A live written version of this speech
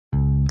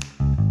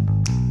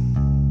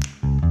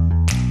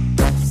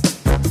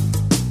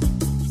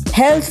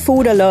Health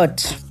food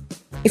alert.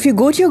 If you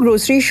go to your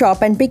grocery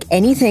shop and pick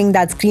anything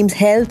that screams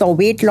health or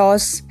weight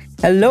loss,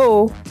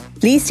 hello,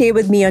 please stay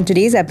with me on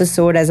today's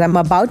episode as I'm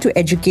about to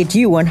educate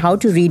you on how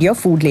to read your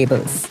food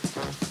labels.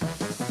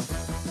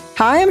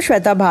 Hi, I'm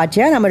Shwetha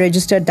Bhatia and I'm a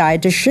registered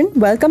dietitian.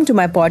 Welcome to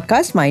my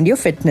podcast, Mind Your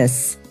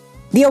Fitness.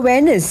 The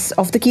awareness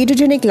of the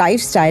ketogenic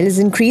lifestyle is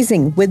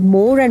increasing with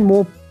more and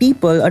more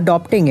people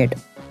adopting it,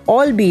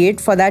 albeit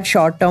for that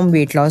short-term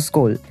weight loss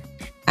goal.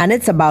 And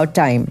it's about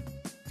time.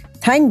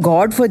 Thank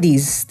God for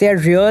these. They're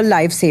real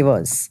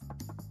lifesavers.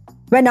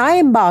 When I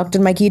embarked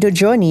on my keto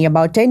journey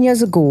about 10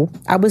 years ago,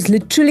 I was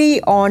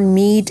literally on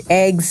meat,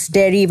 eggs,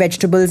 dairy,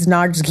 vegetables,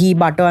 nuts, ghee,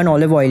 butter, and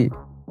olive oil.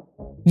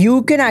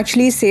 You can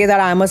actually say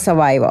that I'm a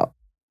survivor.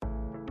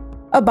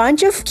 A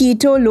bunch of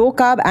keto,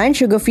 low-carb, and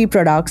sugar-free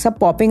products are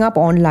popping up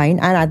online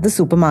and at the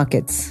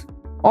supermarkets.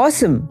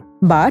 Awesome,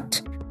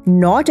 but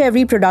not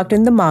every product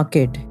in the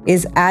market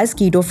is as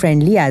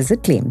keto-friendly as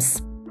it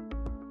claims.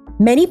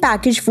 Many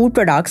packaged food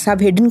products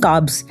have hidden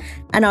carbs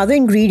and other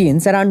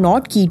ingredients that are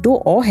not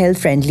keto or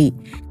health-friendly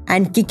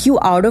and kick you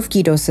out of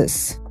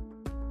ketosis.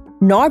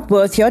 Not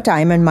worth your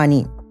time and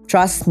money,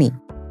 trust me.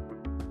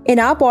 In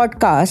our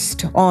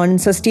podcast on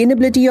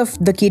sustainability of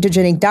the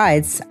ketogenic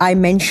diets, I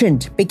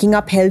mentioned picking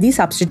up healthy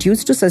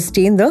substitutes to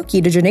sustain the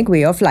ketogenic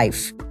way of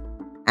life.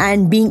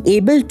 And being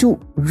able to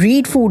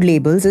read food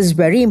labels is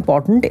very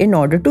important in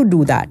order to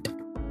do that.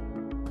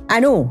 I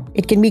know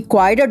it can be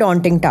quite a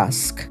daunting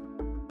task.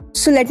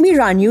 So let me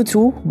run you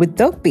through with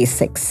the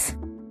basics.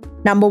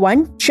 Number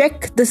 1,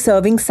 check the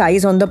serving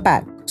size on the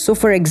pack. So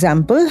for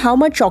example, how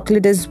much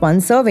chocolate is one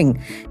serving?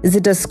 Is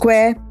it a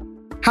square?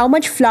 How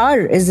much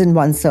flour is in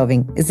one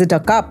serving? Is it a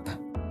cup?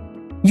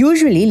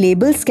 Usually,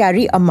 labels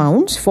carry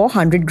amounts for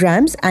 100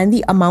 grams and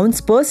the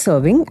amounts per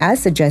serving as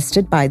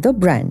suggested by the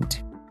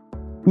brand.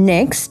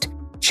 Next,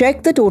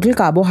 check the total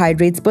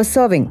carbohydrates per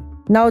serving.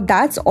 Now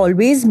that's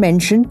always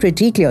mentioned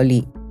pretty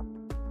clearly.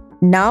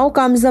 Now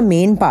comes the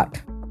main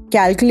part,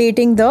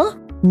 calculating the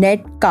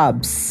net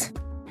carbs.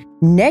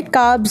 Net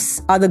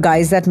carbs are the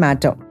guys that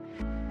matter.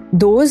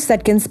 Those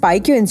that can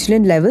spike your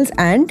insulin levels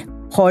and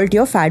halt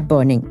your fat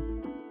burning.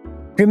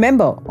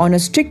 Remember, on a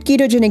strict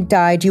ketogenic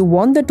diet, you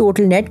want the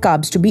total net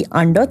carbs to be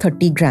under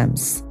 30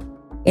 grams.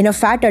 In a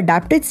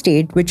fat-adapted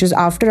state, which is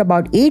after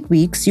about 8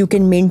 weeks, you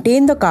can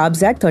maintain the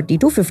carbs at 30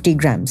 to 50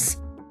 grams.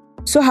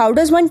 So how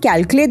does one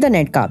calculate the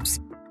net carbs?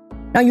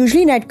 Now,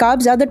 usually net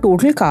carbs are the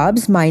total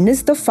carbs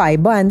minus the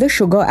fiber and the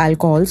sugar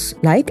alcohols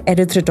like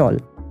erythritol.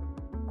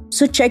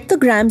 So check the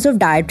grams of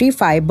dietary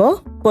fiber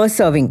per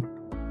serving.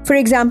 For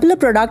example, a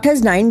product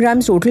has 9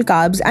 grams total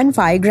carbs and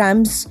 5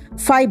 grams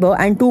fiber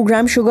and 2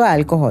 grams sugar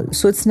alcohol.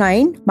 So it's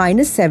 9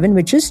 minus 7,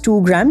 which is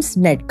 2 grams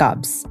net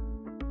carbs.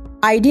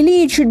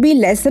 Ideally, it should be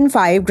less than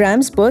 5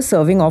 grams per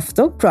serving of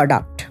the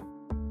product.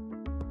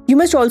 You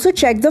must also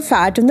check the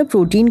fat and the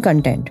protein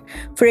content.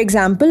 For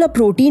example, a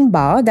protein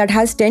bar that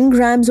has 10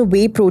 grams of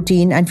whey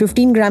protein and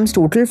 15 grams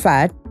total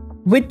fat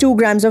with 2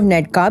 grams of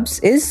net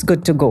carbs is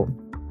good to go.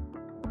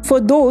 For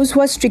those who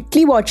are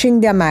strictly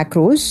watching their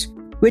macros,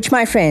 which,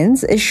 my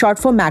friends, is short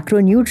for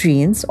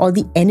macronutrients or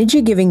the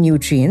energy-giving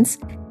nutrients,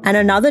 and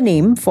another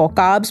name for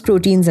carbs,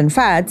 proteins, and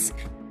fats,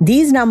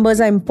 these numbers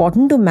are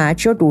important to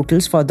match your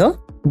totals for the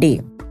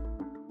day.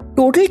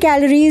 Total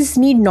calories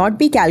need not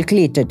be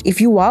calculated if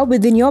you are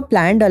within your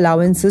planned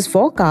allowances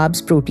for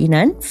carbs, protein,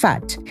 and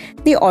fat.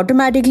 They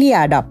automatically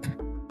add up.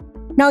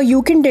 Now,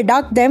 you can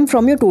deduct them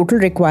from your total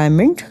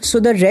requirement, so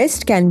the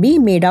rest can be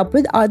made up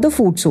with other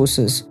food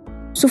sources.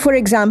 So, for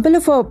example,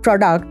 if a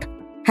product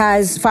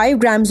has 5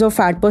 grams of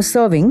fat per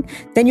serving,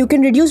 then you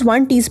can reduce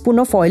 1 teaspoon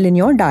of oil in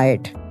your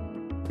diet.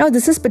 Now,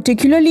 this is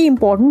particularly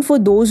important for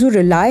those who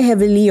rely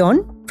heavily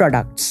on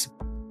products.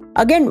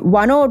 Again,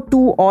 1 or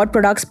 2 odd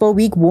products per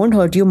week won't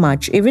hurt you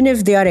much, even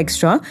if they are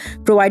extra,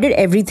 provided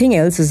everything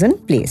else is in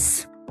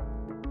place.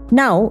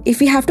 Now, if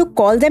we have to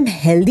call them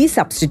healthy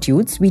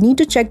substitutes, we need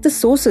to check the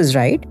sources,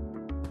 right?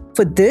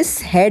 For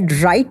this, head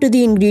right to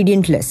the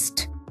ingredient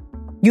list.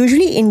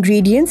 Usually,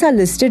 ingredients are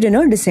listed in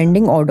a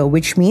descending order,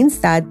 which means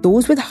that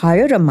those with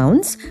higher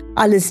amounts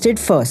are listed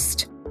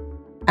first.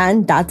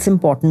 And that's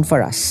important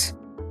for us.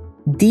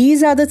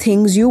 These are the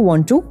things you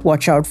want to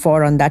watch out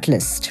for on that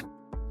list.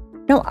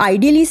 Now,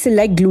 ideally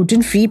select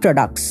gluten-free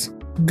products.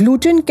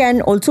 Gluten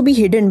can also be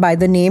hidden by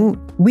the name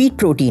wheat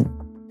protein.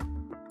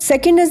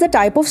 Second is the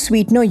type of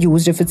sweetener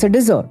used if it's a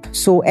dessert.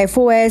 So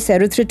FOS,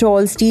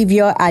 erythritol,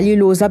 stevia,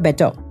 allulose are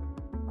better.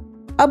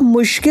 अब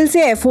मुश्किल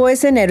से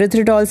FOS and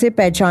erythritol से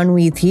पहचान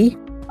हुई थी.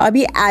 अब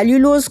ये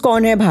allulose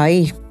कौन है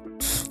भाई?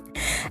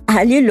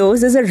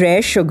 Allulose is a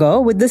rare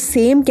sugar with the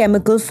same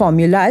chemical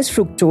formula as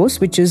fructose,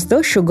 which is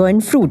the sugar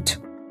in fruit.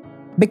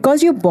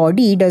 Because your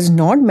body does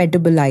not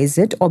metabolize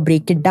it or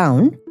break it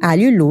down,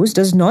 allulose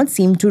does not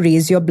seem to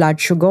raise your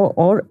blood sugar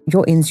or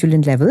your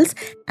insulin levels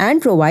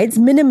and provides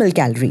minimal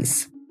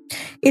calories.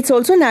 It's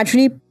also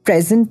naturally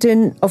present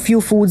in a few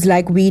foods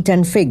like wheat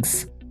and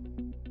figs.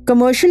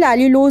 Commercial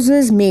allulose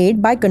is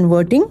made by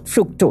converting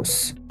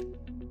fructose.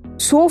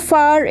 So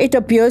far, it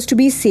appears to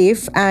be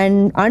safe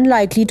and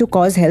unlikely to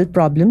cause health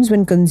problems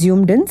when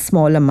consumed in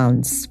small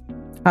amounts.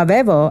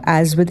 However,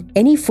 as with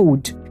any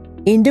food,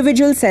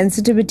 individual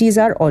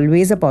sensitivities are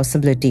always a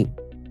possibility.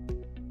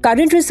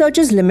 Current research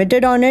is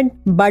limited on it,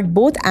 but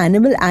both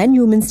animal and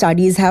human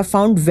studies have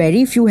found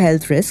very few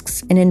health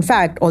risks and in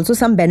fact also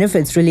some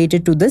benefits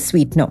related to the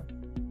sweetener.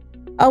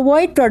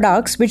 Avoid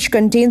products which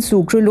contain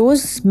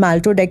sucralose,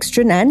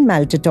 maltodextrin and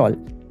maltitol.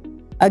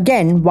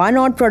 Again, one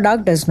odd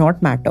product does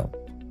not matter.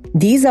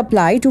 These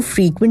apply to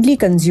frequently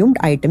consumed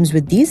items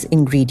with these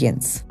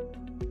ingredients.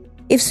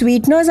 If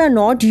sweeteners are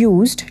not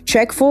used,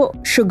 check for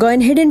sugar in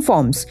hidden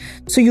forms.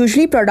 So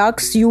usually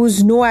products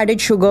use no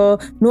added sugar,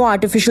 no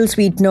artificial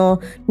sweetener,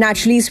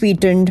 naturally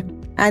sweetened,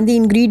 and the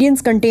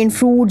ingredients contain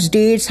fruits,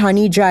 dates,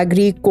 honey,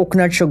 jaggery,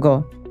 coconut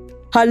sugar.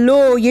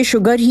 Hello, ye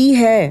sugar hi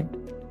hai.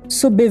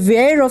 So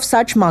beware of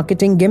such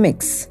marketing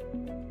gimmicks.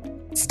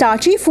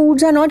 Starchy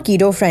foods are not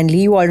keto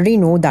friendly, you already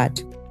know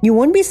that. You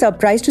won't be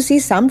surprised to see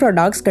some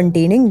products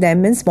containing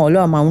them in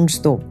smaller amounts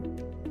though.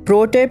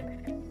 Pro tip,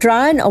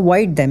 try and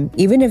avoid them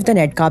even if the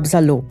net carbs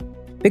are low.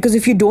 Because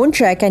if you don't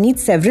check and eat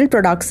several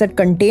products that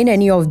contain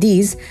any of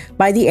these,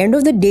 by the end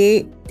of the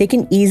day, they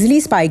can easily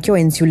spike your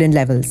insulin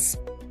levels.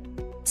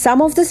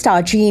 Some of the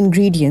starchy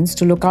ingredients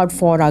to look out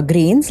for are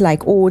grains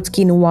like oats,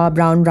 quinoa,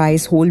 brown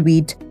rice, whole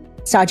wheat,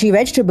 starchy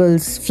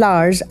vegetables,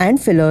 flours and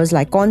fillers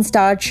like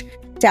cornstarch,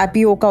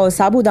 tapioca or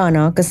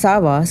sabudana,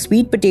 cassava,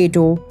 sweet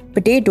potato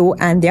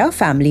and their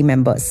family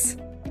members.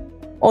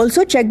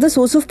 Also check the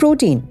source of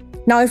protein.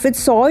 Now, if it's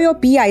soy or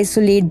pea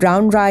isolate,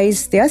 brown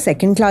rice, they are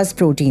second-class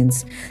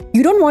proteins.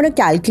 You don't want to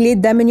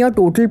calculate them in your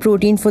total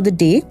protein for the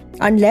day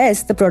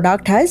unless the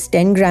product has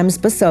 10 grams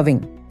per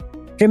serving.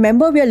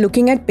 Remember, we are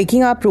looking at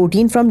picking our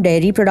protein from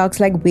dairy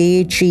products like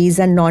whey, cheese,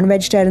 and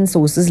non-vegetarian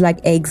sources like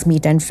eggs,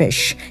 meat, and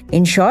fish.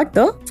 In short,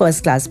 the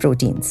first-class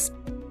proteins.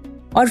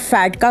 और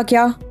fat का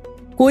क्या?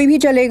 कोई भी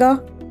चलेगा.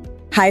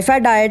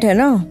 High-fat diet है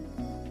ना?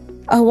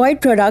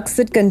 Avoid products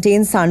that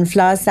contain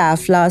sunflower,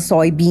 safflower,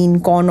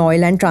 soybean, corn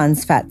oil, and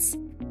trans fats.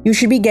 You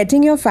should be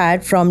getting your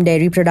fat from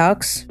dairy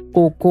products,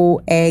 cocoa,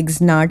 eggs,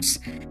 nuts,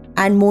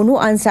 and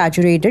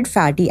monounsaturated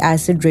fatty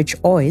acid-rich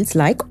oils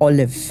like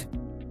olive.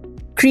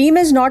 Cream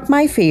is not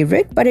my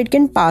favorite, but it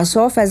can pass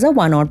off as a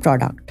one-odd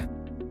product.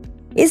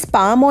 Is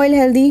palm oil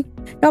healthy?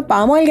 Now,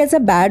 palm oil gets a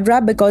bad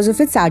rap because of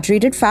its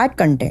saturated fat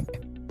content.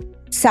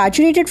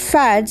 Saturated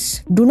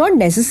fats do not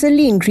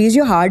necessarily increase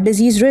your heart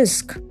disease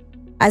risk.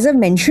 As I've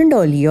mentioned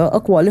earlier, a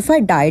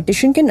qualified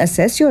dietitian can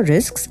assess your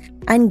risks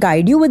and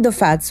guide you with the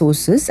fat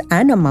sources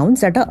and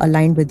amounts that are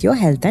aligned with your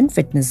health and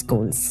fitness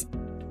goals.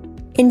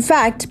 In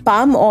fact,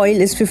 palm oil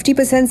is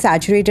 50%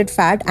 saturated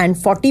fat and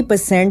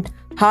 40%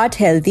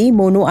 heart-healthy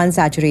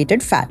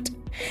monounsaturated fat.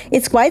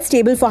 It's quite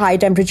stable for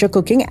high-temperature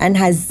cooking and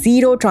has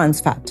zero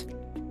trans fat.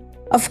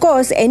 Of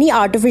course, any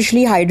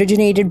artificially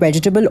hydrogenated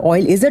vegetable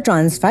oil is a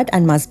trans fat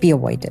and must be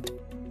avoided.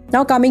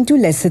 Now coming to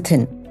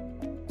lecithin.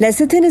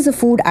 Lecithin is a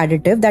food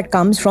additive that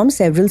comes from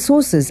several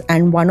sources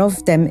and one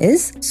of them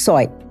is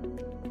soy.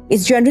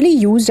 It's generally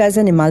used as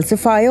an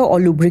emulsifier or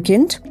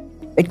lubricant.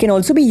 It can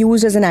also be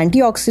used as an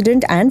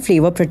antioxidant and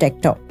flavor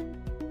protector.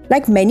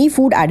 Like many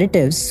food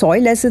additives,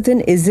 soy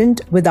lecithin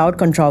isn't without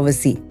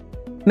controversy.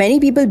 Many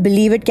people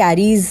believe it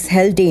carries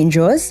health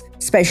dangers,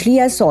 especially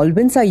as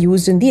solvents are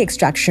used in the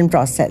extraction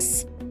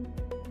process.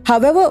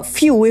 However,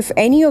 few, if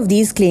any, of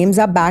these claims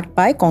are backed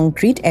by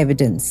concrete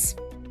evidence.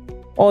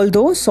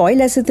 Although soy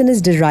lecithin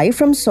is derived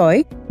from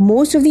soy,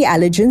 most of the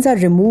allergens are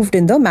removed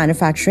in the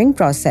manufacturing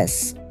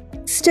process.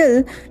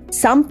 Still,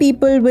 some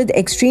people with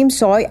extreme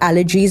soy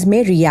allergies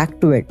may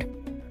react to it.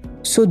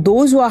 So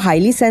those who are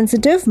highly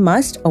sensitive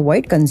must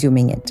avoid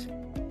consuming it.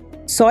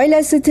 Soy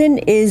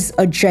lecithin is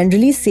a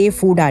generally safe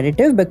food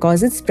additive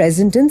because it's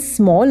present in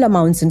small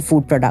amounts in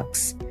food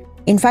products.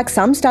 In fact,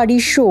 some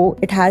studies show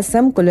it has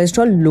some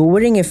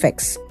cholesterol-lowering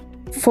effects,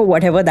 for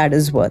whatever that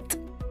is worth.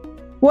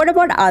 What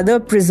about other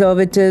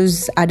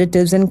preservatives,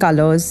 additives, and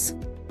colors?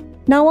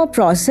 Now, a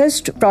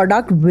processed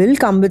product will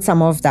come with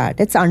some of that.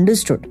 It's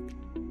understood.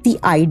 The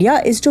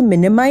idea is to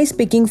minimize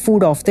picking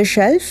food off the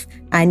shelf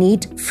and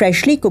eat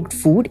freshly cooked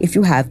food if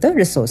you have the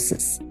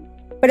resources.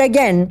 But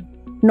again,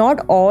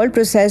 not all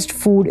processed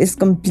food is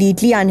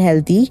completely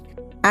unhealthy,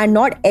 and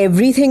not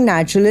everything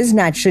natural is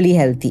naturally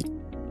healthy.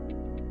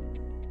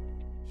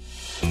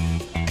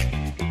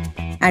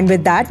 And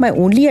with that, my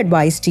only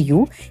advice to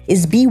you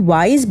is be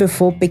wise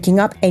before picking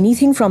up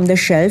anything from the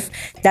shelf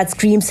that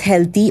screams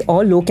healthy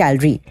or low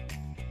calorie.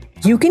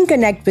 You can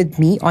connect with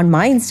me on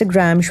my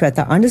Instagram,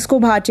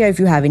 Shwetha_Bhatia, if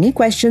you have any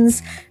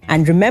questions.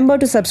 And remember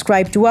to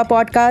subscribe to our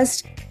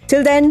podcast.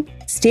 Till then,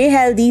 stay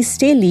healthy,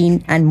 stay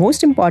lean, and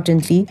most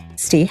importantly,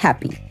 stay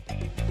happy.